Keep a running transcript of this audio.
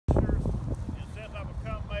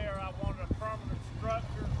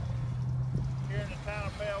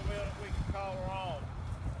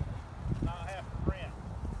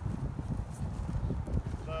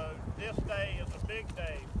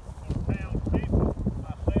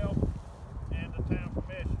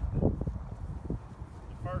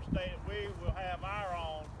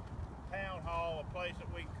place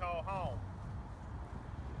that we can call home.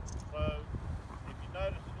 So if you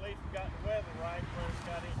notice, at least we got the weather right, whether it's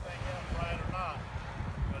got anything else right or not.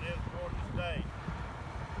 But it is a gorgeous day.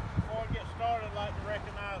 Before we get started, I'd like to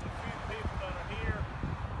recognize a few people that are here.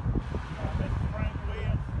 Mr. Frank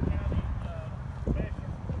Williams, County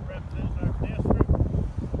Commissioner that represents our district.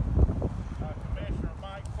 Commissioner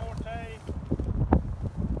Mike Forte,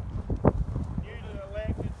 newly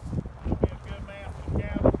elected, he'll be a good man for the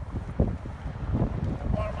county. And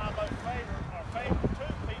one of my most favorite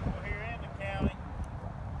two people here in the county,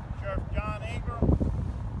 Sheriff John Ingram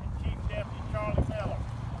and Chief Deputy Charlie Miller.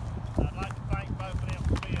 I'd like to thank both of them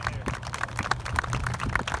for being here.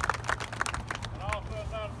 And also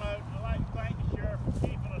another note, I'd like to thank the Sheriff for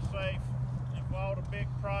keeping us safe and for all the big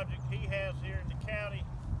projects he has here in the county,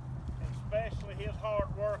 and especially his hard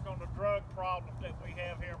work on the drug problems that we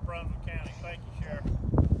have here in Brunswick County. Thank you, Sheriff.